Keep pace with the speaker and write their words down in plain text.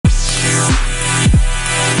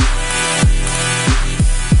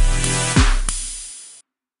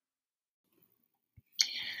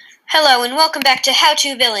Hello and welcome back to How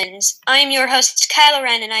To Villains. I am your host, Kylo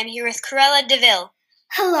Ren, and I'm here with Cruella DeVille.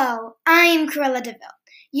 Hello, I am Cruella DeVille.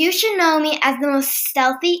 You should know me as the most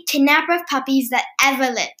stealthy kidnapper of puppies that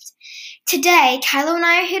ever lived. Today, Kylo and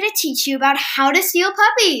I are here to teach you about how to steal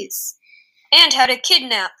puppies. And how to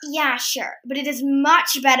kidnap. Yeah, sure, but it is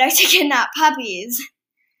much better to kidnap puppies.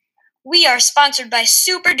 We are sponsored by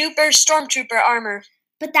Super Duper Stormtrooper Armor.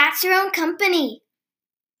 But that's your own company.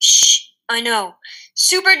 Shh, I know.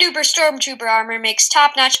 Super Duper Stormtrooper Armor makes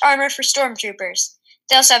top-notch armor for stormtroopers.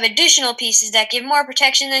 They also have additional pieces that give more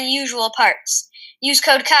protection than usual parts. Use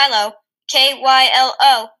code KYLO,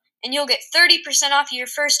 K-Y-L-O, and you'll get 30% off your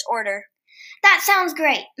first order. That sounds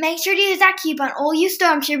great. Make sure to use that coupon, all you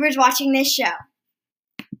stormtroopers watching this show.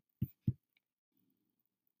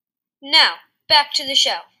 Now, back to the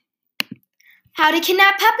show. How to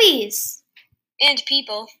kidnap puppies. And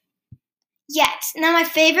people. Yes. Now my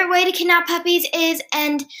favorite way to kidnap puppies is,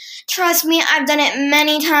 and trust me, I've done it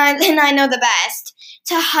many times and I know the best,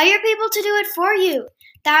 to hire people to do it for you.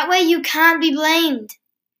 That way you can't be blamed.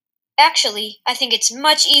 Actually, I think it's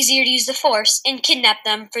much easier to use the Force and kidnap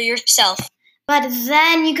them for yourself. But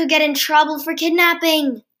then you could get in trouble for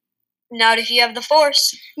kidnapping. Not if you have the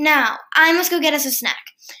Force. Now, I must go get us a snack.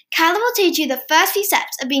 Kyla will teach you the first few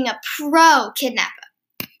steps of being a pro kidnapper.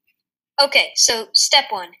 Okay, so step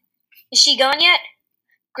 1. Is she gone yet?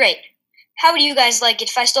 Great. How would you guys like it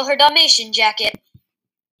if I stole her Dalmatian jacket?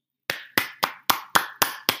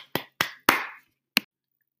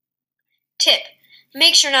 Tip.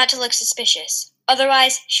 Make sure not to look suspicious.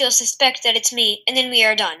 Otherwise, she'll suspect that it's me, and then we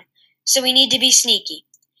are done. So we need to be sneaky.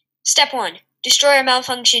 Step 1. Destroy or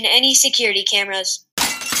malfunction any security cameras.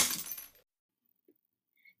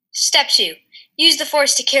 Step 2. Use the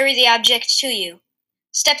Force to carry the object to you.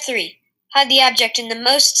 Step 3. Hide the object in the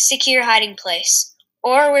most secure hiding place,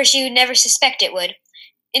 or where she would never suspect it would.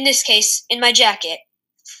 In this case, in my jacket.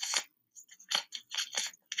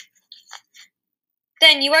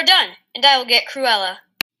 Then you are done, and I will get Cruella.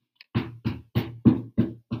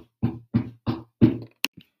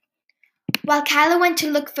 While Kylo went to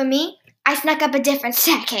look for me, I snuck up a different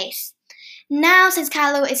staircase. Now, since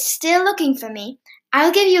Kylo is still looking for me, I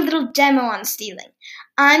will give you a little demo on stealing.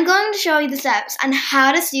 I'm going to show you the steps on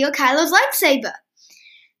how to steal Kylo's lightsaber.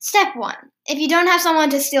 Step 1. If you don't have someone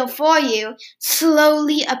to steal for you,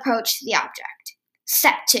 slowly approach the object.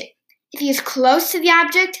 Step 2. If he is close to the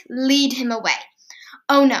object, lead him away.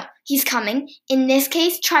 Oh no, he's coming. In this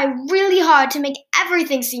case, try really hard to make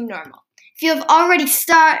everything seem normal. If you have already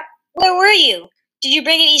started... Where were you? Did you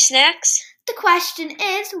bring any snacks? The question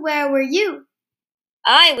is, where were you?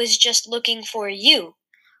 I was just looking for you.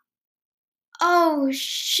 Oh,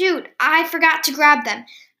 shoot, I forgot to grab them.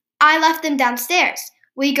 I left them downstairs.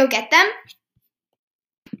 Will you go get them?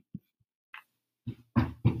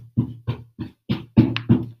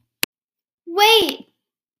 Wait!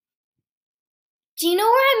 Do you know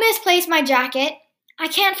where I misplaced my jacket? I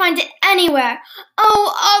can't find it anywhere.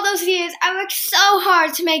 Oh, all those years, I worked so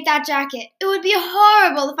hard to make that jacket. It would be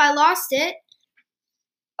horrible if I lost it.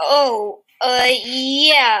 Oh,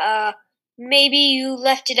 yeah, maybe you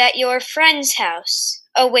left it at your friend's house.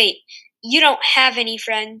 Oh, wait, you don't have any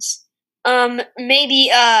friends. Maybe,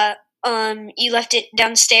 you left it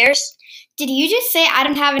downstairs? Did you just say I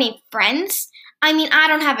don't have any friends? I mean, I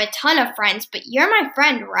don't have a ton of friends, but you're my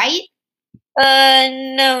friend, right?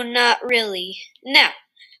 No, not really. Now,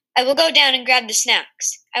 I will go down and grab the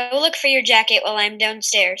snacks. I will look for your jacket while I'm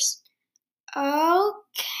downstairs.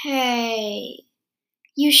 Okay.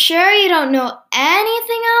 You sure you don't know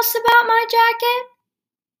anything else about my jacket?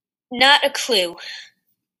 Not a clue.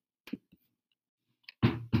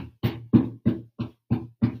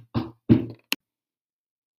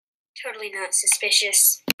 Totally not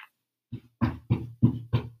suspicious.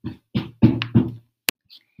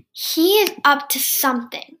 He is up to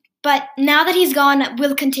something, but now that he's gone,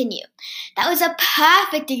 we'll continue. That was a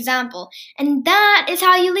perfect example, and that is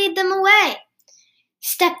how you lead them away.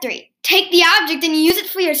 Step 3. Take the object and use it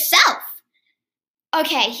for yourself.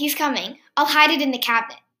 Okay, he's coming. I'll hide it in the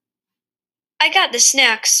cabinet. I got the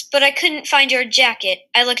snacks, but I couldn't find your jacket.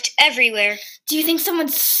 I looked everywhere. Do you think someone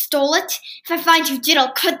stole it? If I find you did,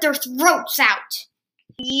 I'll cut their throats out.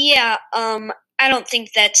 Yeah, I don't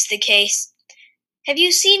think that's the case. Have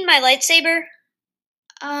you seen my lightsaber?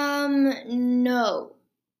 No.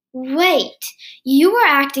 Wait, you were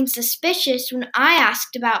acting suspicious when I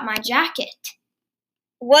asked about my jacket.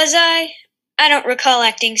 Was I? I don't recall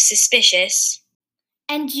acting suspicious.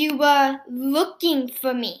 And you were looking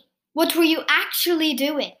for me. What were you actually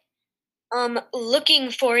doing?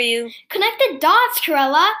 Looking for you. Connect the dots,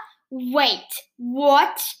 Cruella. Wait,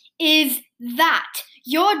 what is that?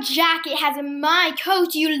 Your jacket has my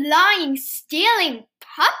coat, you lying, stealing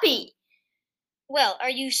puppy. Well, are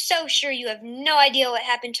you so sure you have no idea what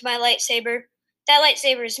happened to my lightsaber? That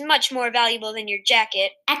lightsaber is much more valuable than your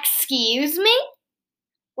jacket. Excuse me?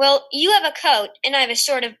 Well, you have a coat, and I have a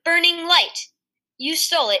sword of burning light. You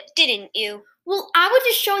stole it, didn't you? Well, I was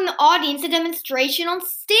just showing the audience a demonstration on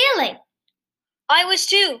stealing. I was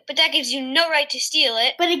too, but that gives you no right to steal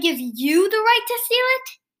it. But it gives you the right to steal it?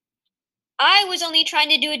 I was only trying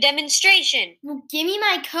to do a demonstration. Well, give me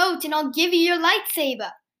my coat and I'll give you your lightsaber.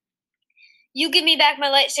 You give me back my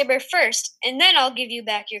lightsaber first, and then I'll give you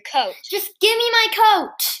back your coat. Just give me my coat.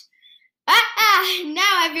 Now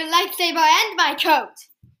I have your lightsaber and my coat.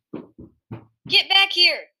 Get back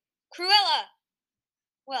here, Cruella.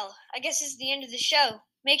 Well, I guess this is the end of the show.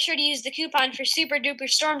 Make sure to use the coupon for Super Duper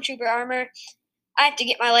Stormtrooper armor. I have to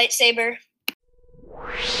get my lightsaber.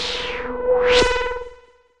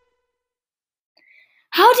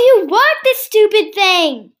 How do you work this stupid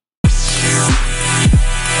thing?